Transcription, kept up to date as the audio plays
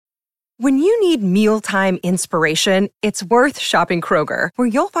When you need mealtime inspiration, it's worth shopping Kroger, where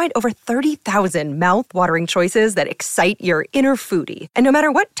you'll find over 30,000 mouth-watering choices that excite your inner foodie. And no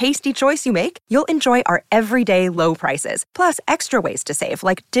matter what tasty choice you make, you'll enjoy our everyday low prices, plus extra ways to save,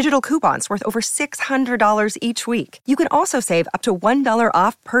 like digital coupons worth over $600 each week. You can also save up to $1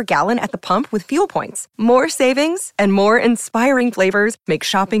 off per gallon at the pump with fuel points. More savings and more inspiring flavors make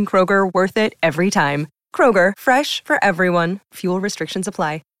shopping Kroger worth it every time. Kroger, fresh for everyone. Fuel restrictions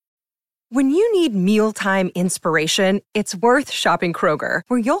apply. When you need mealtime inspiration, it's worth shopping Kroger,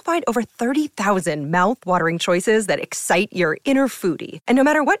 where you'll find over 30,000 mouth-watering choices that excite your inner foodie. And no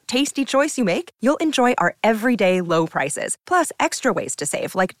matter what tasty choice you make, you'll enjoy our everyday low prices, plus extra ways to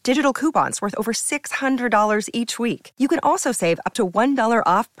save, like digital coupons worth over $600 each week. You can also save up to $1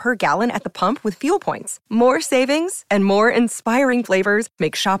 off per gallon at the pump with fuel points. More savings and more inspiring flavors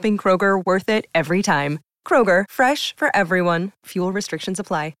make shopping Kroger worth it every time. Kroger, fresh for everyone. Fuel restrictions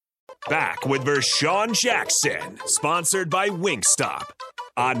apply. Back with Vershawn Jackson, sponsored by Wingstop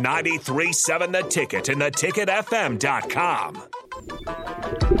on 93.7 The Ticket and theticketfm.com.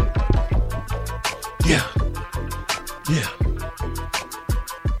 Yeah.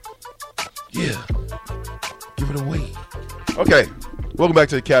 Give it away. Okay. Welcome back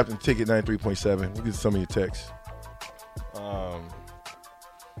to the Captain Ticket 93.7. We'll get some of your texts.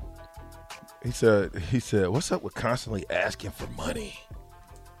 He said, what's up with constantly asking for money?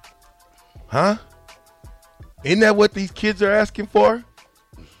 Huh? Isn't that what these kids are asking for?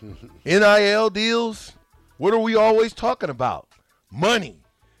 NIL deals? What are we always talking about? Money.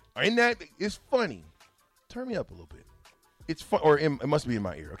 Ain't that? It's funny. Turn me up a little bit. It's fun, or it must be in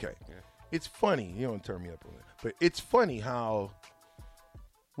my ear. Okay. Yeah. It's funny. You don't turn me up a little bit. But it's funny how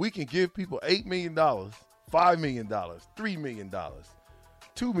we can give people $8 million, $5 million, $3 million,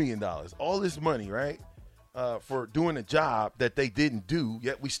 $2 million, all this money, right? For doing a job that they didn't do,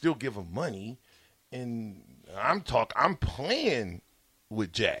 yet we still give them money. And I'm playing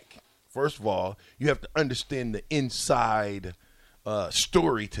with Jack. First of all, you have to understand the inside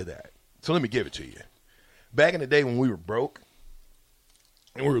story to that. So let me give it to you. Back in the day when we were broke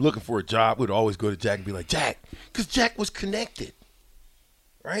and we were looking for a job, we'd always go to Jack and be like, Jack, because Jack was connected,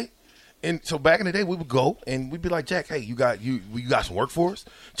 right? And so back in the day, we would go and we'd be like, Jack, hey, you got some work for us?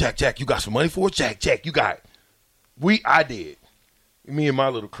 Jack, you got some money for us? Jack, you got it. I did. Me and my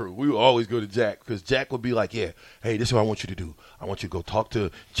little crew, we would always go to Jack because Jack would be like, yeah, hey, this is what I want you to do. I want you to go talk to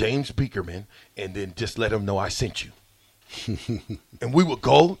James Beakerman and then just let him know I sent you. And we would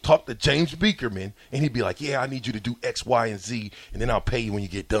go talk to James Beakerman and he'd be like, yeah, I need you to do X, Y, and Z, and then I'll pay you when you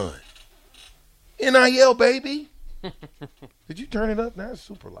get done. NIL, baby. Did you turn it up? Now it's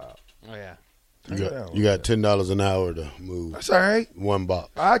super loud. Oh, yeah. You got $10 an hour to move. That's all right. One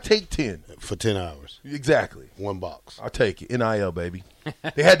box. I take 10 for 10 hours. Exactly. One box. I'll take it. NIL, baby.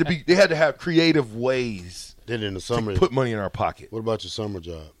 They had to have creative ways. Then in the summer, to put money in our pocket. What about your summer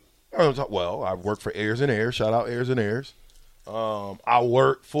job? Well, I work for Ayers and Ayers. Shout out Ayers and Ayers. I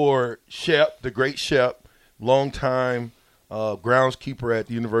work for Shep, the great Shep, longtime groundskeeper at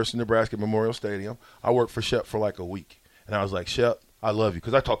the University of Nebraska Memorial Stadium. I worked for Shep for like a week, and I was like, Shep, I love you,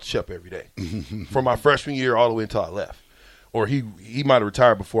 because I talk to Shep every day from my freshman year all the way until I left. Or he might have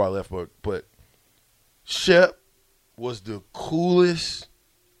retired before I left, but Shep was the coolest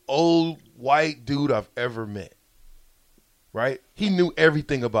old white dude I've ever met, right? He knew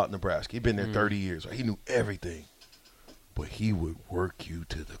everything about Nebraska. He'd been there 30 years. Right? He knew everything, but he would work you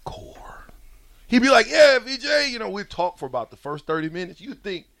to the core. He'd be like, yeah, VJ, we'd talk for about the first 30 minutes. You'd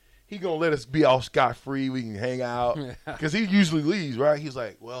think he going to let us be all scot-free. We can hang out. Because he usually leaves, right? He's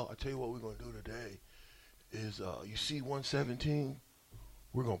like, well, I tell you what we're going to do today is you see 117?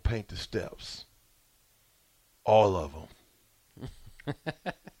 We're going to paint the steps. All of them.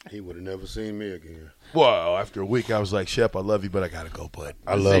 He would have never seen me again. Well, after a week, I was like, Shep, I love you, but I got to go, bud.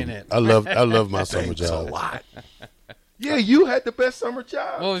 I love my summer job. A lot. Yeah, you had the best summer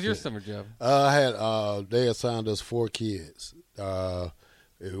job. What was your summer job? They assigned us 4 kids.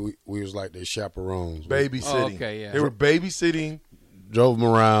 We was like their chaperones. Babysitting. Oh, okay, yeah. They were babysitting. Drove them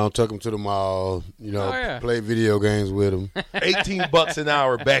around, took them to the mall, played video games with them. $18 an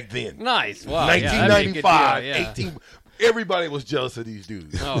hour back then. Nice. Wow. 1995. Yeah, 18. Everybody was jealous of these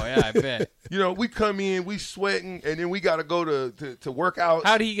dudes. Oh, yeah, I bet. We come in, we sweating, and then we got to go to work out.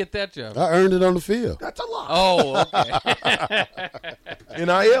 How do you get that job? I earned it on the field. That's a lot. Oh, okay.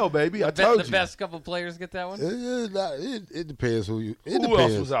 NIL, baby. I told you. The best couple players get that one? It depends who you. Who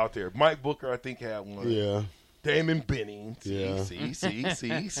else was out there? Mike Booker, I think, had one. Yeah. Damon Benning. Yeah.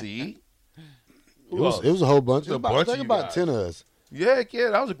 See. It was a whole bunch. It was a bunch about 10 of us. Yeah,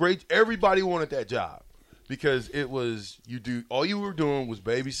 that was a great. Everybody wanted that job because it was all you were doing was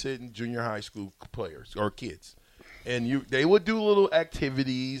babysitting junior high school players or kids, and they would do little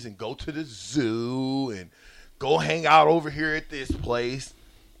activities and go to the zoo and go hang out over here at this place,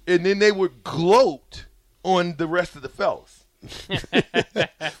 and then they would gloat on the rest of the fellas.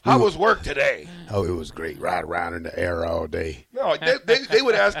 How was work today? Oh, it was great. Ride around in the air all day. No, they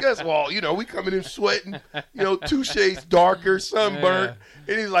would ask us, well, we coming in sweating, 2 shades darker, sunburnt.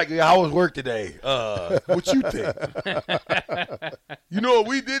 And he's like, how was work today? What you think? You know what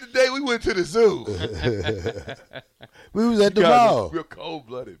we did today? We went to the zoo. We was at the mall. Real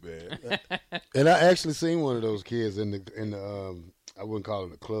cold-blooded, man. And I actually seen one of those kids in the I wouldn't call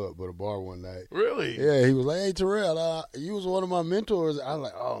it a club, but a bar one night. Really? Yeah, he was like, hey, Terrell, you was one of my mentors. I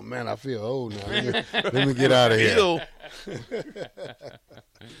was like, oh, man, I feel old now. Let me get out of here.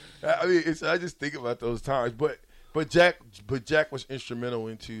 I mean, I just think about those times. But Jack was instrumental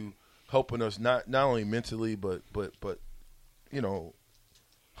into helping us not only mentally, but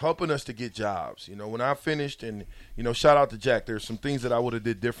helping us to get jobs. When I finished, and shout out to Jack. There's some things that I would have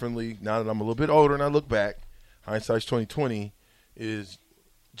did differently now that I'm a little bit older and I look back. Hindsight's 20/20. Is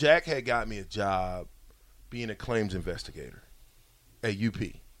Jack had got me a job being a claims investigator at UP.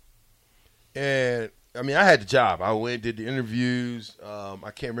 And, I mean, I had the job. I went, did the interviews.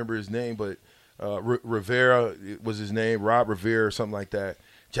 I can't remember his name, but Rivera was his name, Rob Rivera or something like that.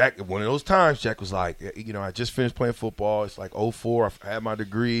 Jack, one of those times, Jack was like, I just finished playing football. It's like 2004. I had my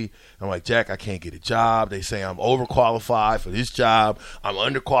degree. I'm like, Jack, I can't get a job. They say I'm overqualified for this job. I'm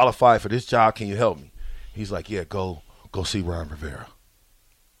underqualified for this job. Can you help me? He's like, yeah, go see Ron Rivera.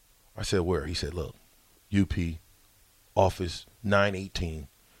 I said, where? He said, look, UP, office 918.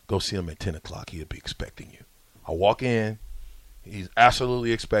 Go see him at 10 o'clock. He'll be expecting you. I walk in. He's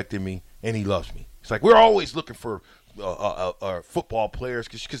absolutely expecting me, and he loves me. It's like, we're always looking for football players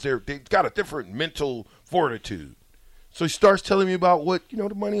because they've got a different mental fortitude. So he starts telling me about what,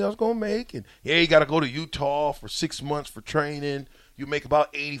 the money I was going to make. And, yeah, you got to go to Utah for 6 months for training. You make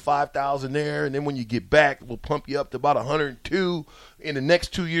about $85,000 there, and then when you get back, we'll pump you up to about $102,000. In the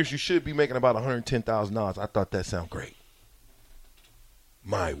next 2 years, you should be making about $110,000. I thought that sounded great.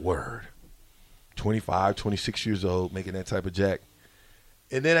 My word. 25, 26 years old, making that type of jack.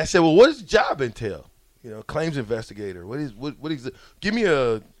 And then I said, well, what does the job entail? Claims investigator. What is it? Give me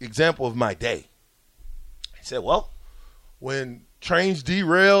an example of my day. He said, well, when trains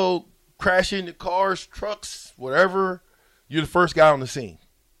derail, crash into cars, trucks, whatever, you're the first guy on the scene.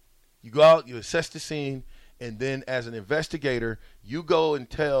 You go out, you assess the scene, and then as an investigator, you go and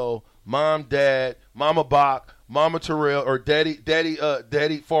tell Mom, Dad, Mama Bach, Mama Terrell, or Daddy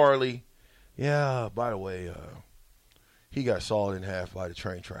Farley, yeah, by the way, he got sawed in half by the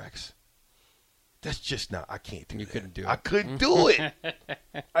train tracks. That's just not, I can't do that. You couldn't do it. I couldn't do it.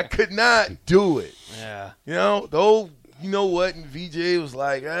 I could not do it. Yeah. You know what? And VJ was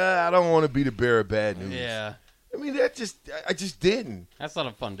like, I don't want to be the bearer of bad news. Yeah. I mean, I just didn't. That's not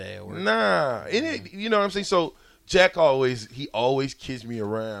a fun day at work. Nah. You know what I'm saying? So Jack always kids me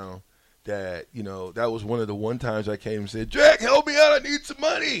around that, that was one of the one times I came and said, Jack, help me out. I need some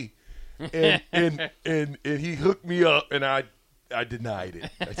money. And he hooked me up, and I denied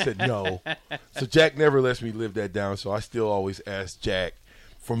it. I said no. So Jack never lets me live that down, so I still always ask Jack.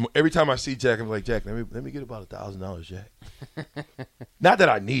 From every time I see Jack, I'm like, Jack, let me get about $1,000, Jack. Not that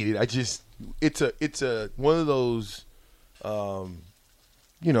I need it. I just it's a one of those,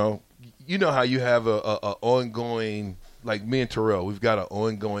 you know how you have a ongoing, like me and Terrell, we've got an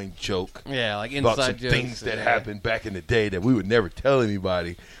ongoing joke. Yeah, like about inside some jokes. things that happened back in the day that we would never tell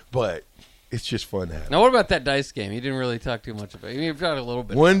anybody, but it's just fun to have. Now, what about that dice game? You didn't really talk too much about it. You've talked a little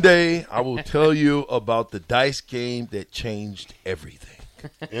bit. One day, I will tell you about the dice game that changed everything.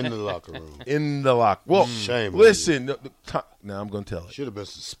 In the locker room. In the locker. Well, shame. Listen. Now I'm going to tell it. Should have been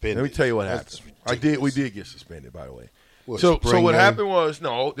suspended. Let me tell you what That's happened. We did get suspended, by the way. What, So what happened was,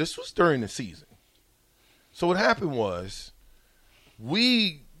 this was during the season. So what happened was,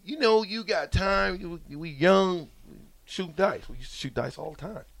 you got time. We young, shoot dice. We used to shoot dice all the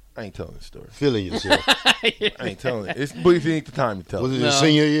time. I ain't telling this story. Feeling yourself. I ain't telling it. But if it ain't the time to tell Was it it. your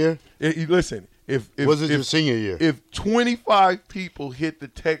senior year? Listen. Was it your senior year? If 25 people hit the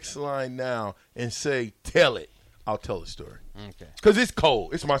text line now and say, tell it, I'll tell the story. Okay. Because it's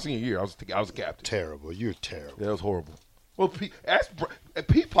cold. It's my senior year. I was a captain. Terrible. You're terrible. That was horrible. Well,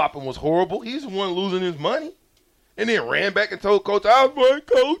 Pete Poppin was horrible. He's the one losing his money. And then ran back and told Coach,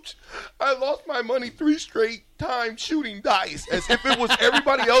 Coach, I lost my money 3 straight times shooting dice as if it was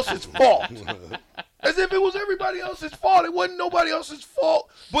everybody else's fault. As if it was everybody else's fault. It wasn't nobody else's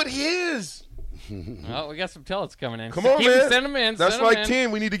fault but his. Well, we got some tellets coming in. Come on, Keep man. Send them in. That's send like them in.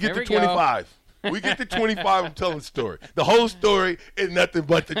 10. We need to get Here to we go. 25. We get to 25, I'm telling the story. The whole story is nothing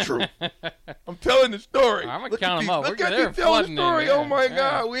but the truth. I'm telling the story. I'm going to count them up. Look at you telling the story. Oh, my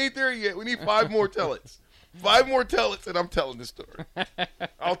God. We ain't there yet. We need 5 more tell-its. 5 more tell-its, and I'm telling the story.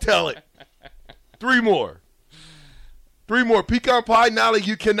 I'll tell it. 3 more. 3 more. Pecan pie, Nolly,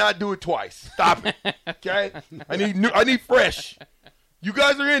 you cannot do it twice. Stop it. Okay? I need fresh. You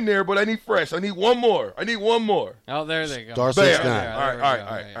guys are in there, but I need fresh. I need 1 more. Oh, there they go. Star Bam. 69.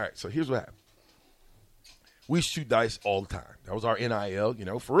 All right. So here's what happened. We shoot dice all the time. That was our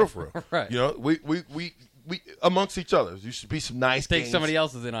NIL, for real. Right. We amongst each other. There should be some nice Take games. somebody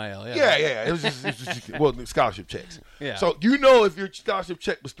else's NIL. Yeah. It was just well, scholarship checks. Yeah. So if your scholarship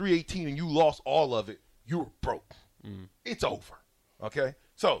check was $318 and you lost all of it, you were broke. It's over. Okay.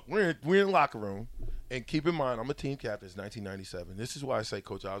 So we're in the locker room, and keep in mind, I'm a team captain. It's 1997. This is why I say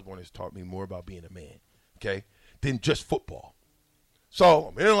Coach Osborne has taught me more about being a man, okay, than just football. So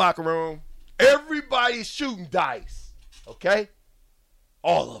I'm in the locker room. Everybody's shooting dice, okay?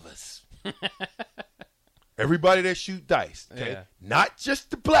 All of us. Everybody that shoot dice, okay? Yeah. Not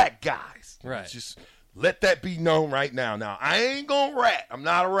just the black guys. Right. Just let that be known right now. Now, I ain't going to rat. I'm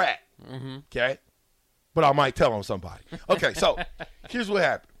not a rat, okay? But I might tell on somebody. Okay, so here's what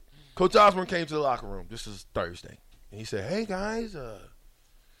happened. Coach Osborne came to the locker room. This is Thursday. And he said, hey, guys.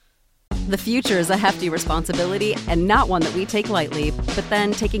 The future is a hefty responsibility and not one that we take lightly. But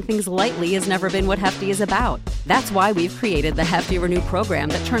then taking things lightly has never been what Hefty is about. That's why we've created the Hefty Renew program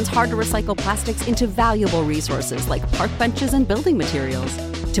that turns hard-to-recycle plastics into valuable resources like park benches and building materials.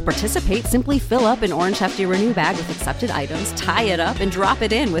 To participate, simply fill up an orange Hefty Renew bag with accepted items, tie it up, and drop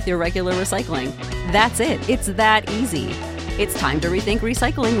it in with your regular recycling. That's it. It's that easy. It's time to rethink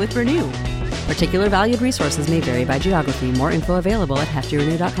recycling with Renew. Particular valued resources may vary by geography. More info available at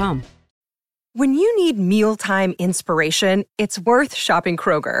heftyrenew.com. When you need mealtime inspiration, it's worth shopping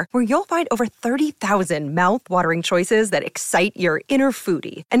Kroger, where you'll find over 30,000 mouth-watering choices that excite your inner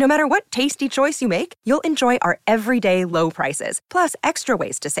foodie. And no matter what tasty choice you make, you'll enjoy our everyday low prices, plus extra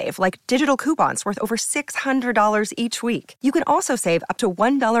ways to save, like digital coupons worth over $600 each week. You can also save up to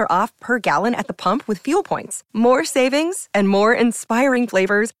 $1 off per gallon at the pump with fuel points. More savings and more inspiring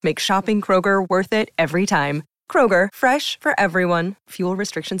flavors make shopping Kroger worth it every time. Kroger, fresh for everyone. Fuel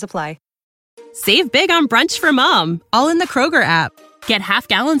restrictions apply. Save big on brunch for mom, all in the Kroger app. Get half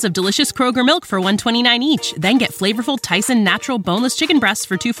gallons of delicious Kroger milk for $1.29 each. Then get flavorful Tyson natural boneless chicken breasts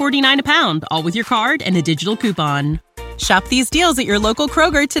for $2.49 a pound, all with your card and a digital coupon. Shop these deals at your local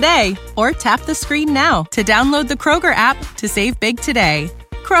Kroger today, or tap the screen now to download the Kroger app to save big today.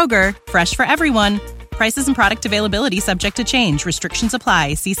 Kroger, fresh for everyone. Prices and product availability subject to change. Restrictions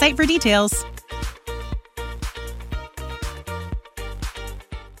apply. See site for details.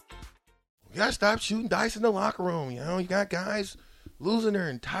 You got to stop shooting dice in the locker room. You got guys losing their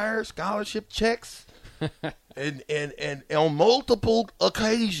entire scholarship checks and on multiple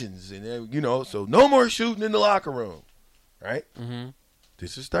occasions. And, so no more shooting in the locker room, right? Mm-hmm.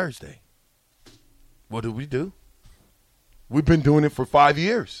 This is Thursday. What do? We've been doing it for 5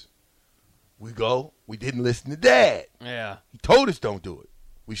 years. We didn't listen to Dad. Yeah. He told us don't do it.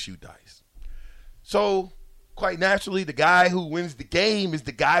 We shoot dice. So quite naturally, the guy who wins the game is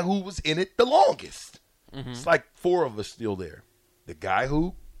the guy who was in it the longest. Mm-hmm. It's like 4 of us still there. The guy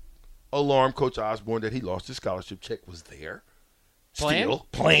who alarmed Coach Osborne that he lost his scholarship check was there. Playing? Still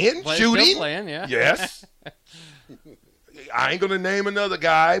playing, shooting. Still playing, yeah. Yes. I ain't going to name another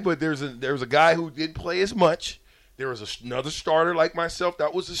guy, but there's a guy who didn't play as much. There was another starter like myself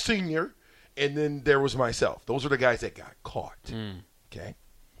that was a senior, and then there was myself. Those are the guys that got caught. Okay?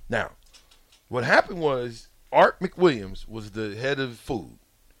 Now, what happened was Art McWilliams was the head of food,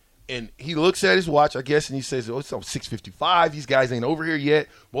 and he looks at his watch, I guess, and he says, it's 6:55. These guys ain't over here yet.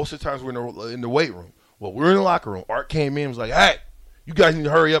 Most of the times we're in the weight room. Well, we're in the locker room. Art came in and was like, hey, you guys need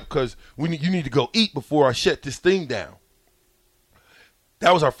to hurry up because you need to go eat before I shut this thing down.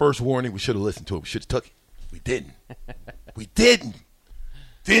 That was our first warning. We should have listened to it. We should have took it. We didn't. We didn't.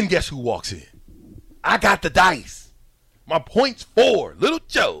 Then guess who walks in? I got the dice. My point's 4. Little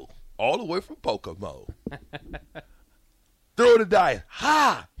Joe. All the way from Pocomo. Throw the dice.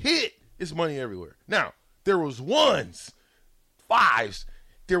 Ha! Hit. It's money everywhere. Now, there was 1s, 5s.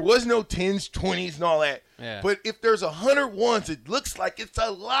 There was no 10s, 20s, and all that. Yeah. But if there's 100 1s, it looks like it's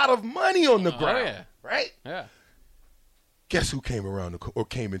a lot of money on the ground. Yeah. Right? Yeah. Guess who came around or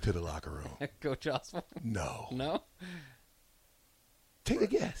came into the locker room? Coach Osborne? No. No? Take a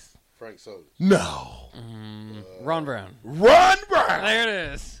guess. Frank Solis. No. Ron Brown. Ron Brown. There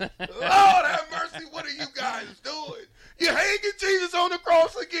it is. Lord have mercy. What are you guys doing? You hanging Jesus on the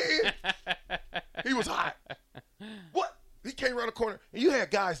cross again? He was hot. What? He came around the corner, and you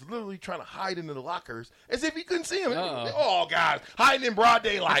had guys literally trying to hide into the lockers as if he couldn't see him. Uh-oh. Oh, guys, hiding in broad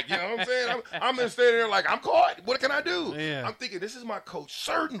daylight. You know what I'm saying? I'm just standing there like, I'm caught. What can I do? Yeah. I'm thinking, this is my coach.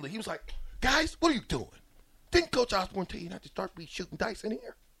 Certainly. He was like, guys, what are you doing? Didn't Coach Osborne tell you not to start shooting dice in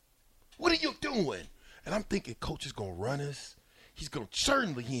here? What are you doing? And I'm thinking, Coach is going to run us.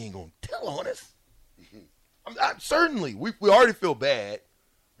 Certainly he ain't going to tell on us. Certainly. We already feel bad,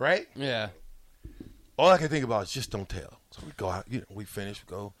 right? Yeah. All I can think about is just don't tell. So we go out, we finish, we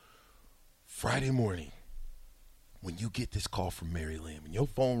go. Friday morning, when you get this call from Mary Lynn, when your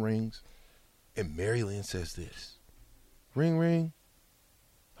phone rings and Mary Lynn says this, ring, ring,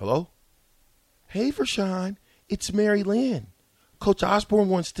 hello? Hey, Vershawn, it's Mary Lynn. Coach Osborne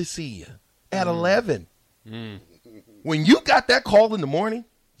wants to see you at 11. When you got that call in the morning,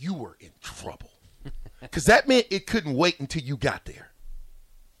 you were in trouble. Because that meant it couldn't wait until you got there.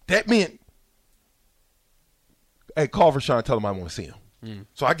 That meant, hey, call Vershawn, tell him I want to see him.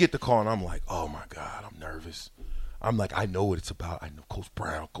 So I get the call, and I'm like, oh, my God, I'm nervous. I'm like, I know what it's about. I know Coach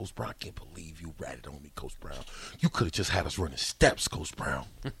Brown. Coach Brown, I can't believe you ratted on me, Coach Brown. You could have just had us running steps, Coach Brown.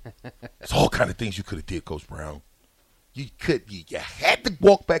 There's all kind of things you could have did, Coach Brown. You had to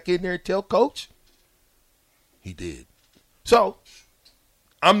walk back in there and tell Coach. He did. So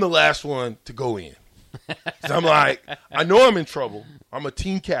I'm the last one to go in. So I'm like, I know I'm in trouble. I'm a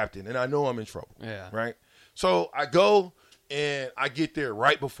team captain, and I know I'm in trouble. Yeah. Right? So I go, and I get there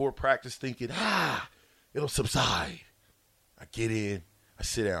right before practice thinking, it'll subside. I get in. I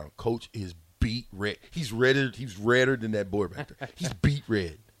sit down. Coach is beat red. He's redder than that boy back there. He's beat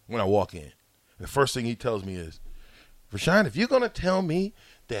red when I walk in. And the first thing he tells me is, Vershawn, if you're going to tell me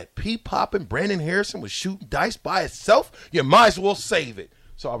that P-Pop and Brandon Harrison was shooting dice by itself, you might as well save it.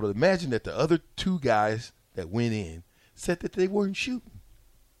 So I would imagine that the other two guys that went in said that they weren't shooting.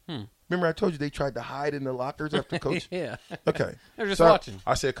 Remember I told you they tried to hide in the lockers after Coach? Yeah. Okay. They're just watching.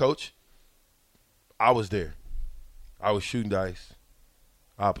 I said, Coach, I was there. I was shooting dice.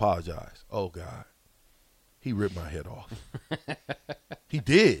 I apologize. Oh, God. He ripped my head off. He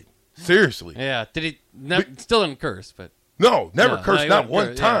did. Seriously. Yeah. Did he? Still didn't curse, but. No, never cursed, not one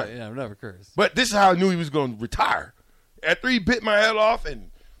curse. time. Yeah, never cursed. But this is how I knew he was going to retire. After he bit my head off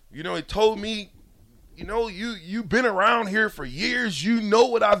and, he told me, you've been around here for years. You know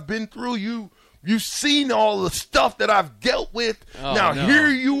what I've been through. You've seen all the stuff that I've dealt with. Here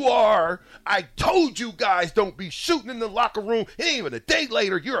you are. I told you guys don't be shooting in the locker room. It ain't even a day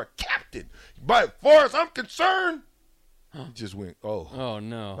later. You're a captain. But as far as I'm concerned, he just went, oh. Oh,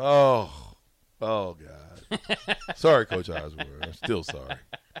 no. Oh, God. Sorry, Coach Osborne. I'm still sorry.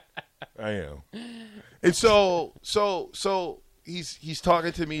 I am. And so he's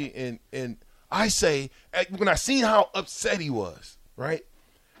talking to me, and I say, when I seen how upset he was, right?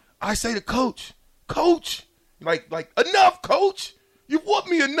 I say to Coach, like enough, Coach. You whooped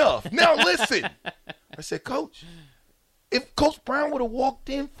me enough. Now listen. I said, Coach, if Coach Brown would have walked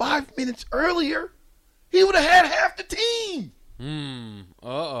in 5 minutes earlier, he would have had half the team.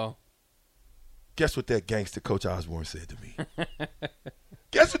 Uh-oh. Guess what that gangster Coach Osborne said to me?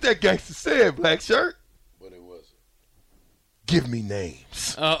 Guess what that gangster said, Black Shirt? But it wasn't. Give me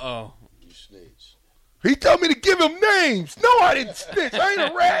names. Uh-oh. You snitch. He told me to give him names. No, I didn't snitch. I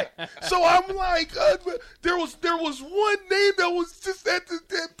ain't a rat. So I'm like, there was one name that was just at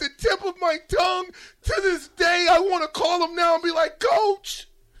the tip of my tongue. To this day, I want to call him now and be like, Coach,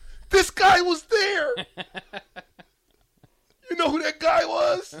 this guy was there. You know who that guy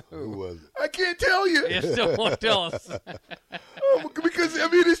was? Who was it? I can't tell you. You still won't tell us. Because,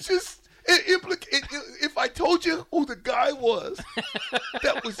 it's just, if I told you who the guy was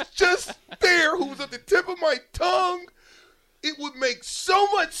that was just there, who was at the tip of my tongue, it would make so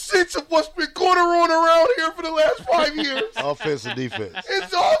much sense of what's been going on around here for the last 5 years. Offense and defense.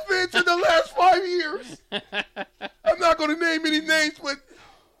 It's offense in the last 5 years. I'm not going to name any names, but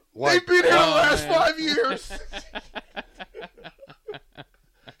they've been here the last 5 years.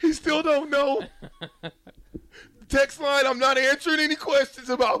 He still don't know. Text line, I'm not answering any questions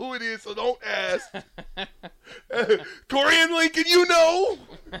about who it is, so don't ask. Corey and Lincoln, you know.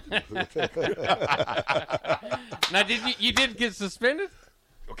 Now, you did get suspended?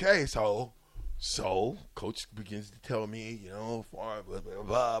 Okay, so Coach begins to tell me, blah, blah, blah,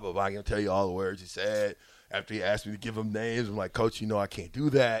 blah. I'm going to tell you all the words he said. After he asked me to give him names, I'm like, Coach, I can't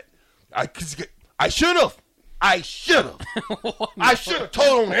do that. I should have. I should have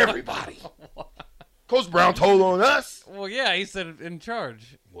told on everybody. Coach Brown told on us. Well, yeah, he said in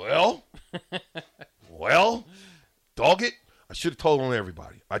charge. Well, dog it. I should have told on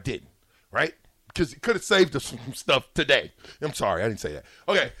everybody. I didn't, right? Because it could have saved us some stuff today. I'm sorry, I didn't say that.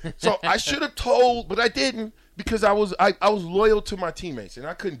 Okay, so I should have told, but I didn't because I was loyal to my teammates, and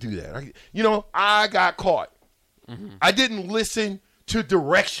I couldn't do that. I got caught. Mm-hmm. I didn't listen to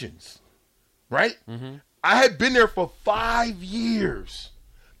directions, right? Mm-hmm. I had been there for 5 years.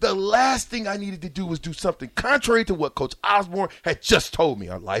 The last thing I needed to do was do something contrary to what Coach Osborne had just told me,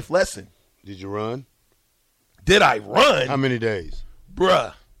 a life lesson. Did you run? Did I run? How many days?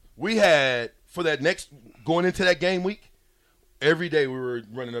 Bruh, we had, for that going into that game week, every day we were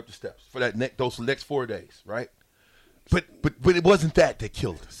running up the steps for those next 4 days, right? But it wasn't that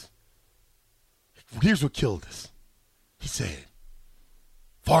killed us. Here's what killed us. He said,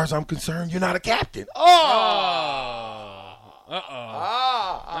 far as I'm concerned, you're not a captain.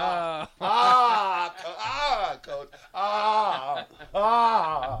 Coach.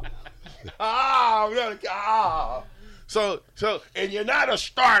 So, and you're not a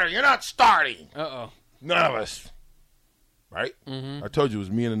starter. You're not starting. None of us. Right? Mm-hmm. I told you it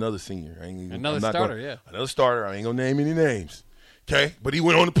was me and another senior. Another starter. I ain't going to name any names. Okay? But he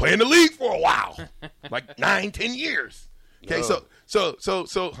went on to play in the league for a while. Like 9-10 years. Okay? So,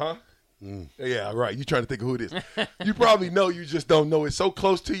 huh? Mm. Yeah, right. You're trying to think of who it is. You probably know, you just don't know. It's so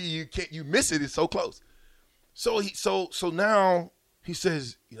close to you, you miss it. It's so close. So now he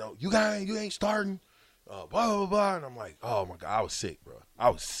says, you ain't starting. Blah, blah, blah. And I'm like, oh, my God, I was sick, bro. I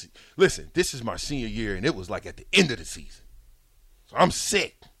was sick. Listen, this is my senior year, and it was like at the end of the season. So I'm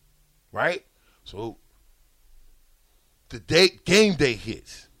sick, right? So the game day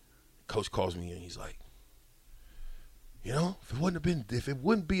hits. Coach calls me, and he's like, if it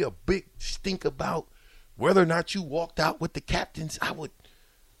wouldn't be a big stink about whether or not you walked out with the captains, I would.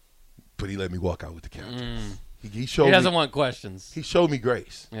 But he let me walk out with the captains. He doesn't want questions. He showed me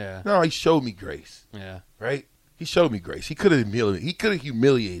grace. Yeah. No, he showed me grace. Yeah. Right? He showed me grace. He could have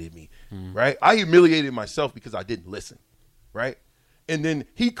humiliated me. Right? I humiliated myself because I didn't listen. Right? And then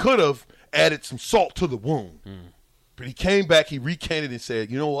he could have added some salt to the wound. But he came back, he recanted and said,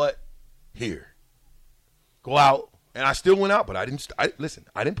 you know what? Here. Go out. And I still went out, but I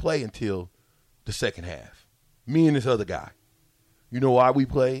didn't play until the second half. Me and this other guy. You know why we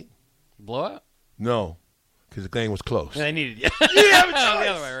played? Blowout? No. Because the game was close. They needed you. You have a choice. The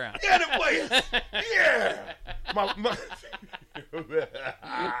other way around. You had to play it. Yeah.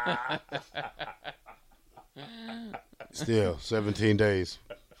 Still, 17 days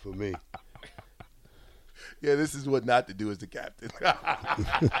for me. Yeah, this is what not to do as the captain.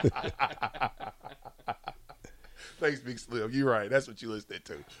 Thanks, Big Slim. You're right. That's what you listened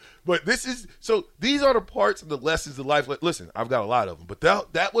to. But these are the parts of the lessons of life. Listen, I've got a lot of them, but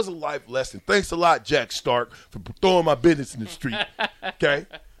that was a life lesson. Thanks a lot, Jack Stark, for throwing my business in the street. Okay?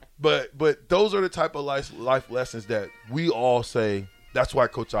 But those are the type of life lessons that we all say, that's why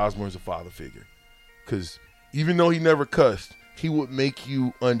Coach Osborne is a father figure. Because even though he never cussed, he would make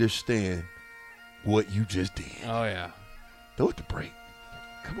you understand what you just did. Oh, yeah. Throw it to break.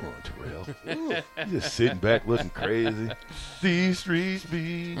 Come on, Terrell. You just sitting back looking crazy. These streets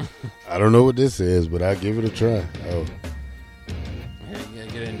be. I don't know what this is, but I'll give it a try. Oh. Yeah,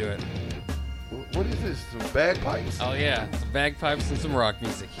 get into it. What is this? Some bagpipes? Oh, yeah. Some bagpipes and some rock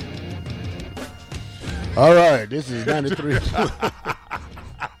music. All right. This is 93. All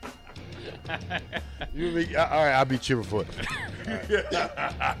right. I'll be cheering for it.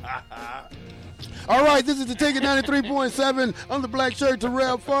 All right, this is the Ticket 93.7. I'm the black shirt,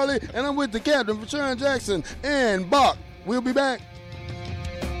 Terrell Farley, and I'm with the captain, Vershawn Jackson, and Bach. We'll be back.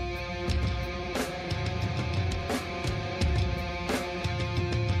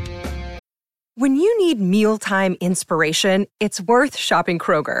 When you need mealtime inspiration, it's worth shopping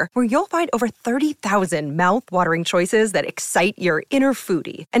Kroger, where you'll find over 30,000 mouth-watering choices that excite your inner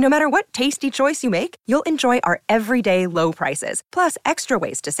foodie. And no matter what tasty choice you make, you'll enjoy our everyday low prices, plus extra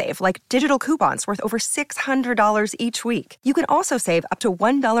ways to save, like digital coupons worth over $600 each week. You can also save up to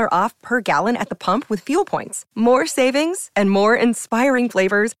 $1 off per gallon at the pump with fuel points. More savings and more inspiring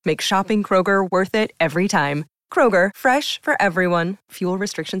flavors make shopping Kroger worth it every time. Kroger, fresh for everyone. Fuel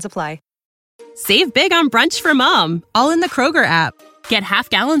restrictions apply. Save big on brunch for mom, all in the Kroger app. Get half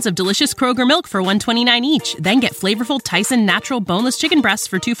gallons of delicious Kroger milk for $1.29 each. Then get flavorful Tyson natural boneless chicken breasts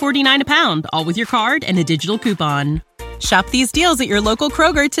for $2.49 a pound, all with your card and a digital coupon. Shop these deals at your local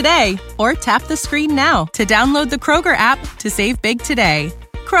Kroger today, or tap the screen now to download the Kroger app to save big today.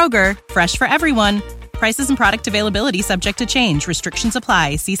 Kroger, fresh for everyone. Prices and product availability subject to change. Restrictions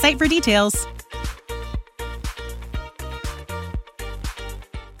apply. See site for details.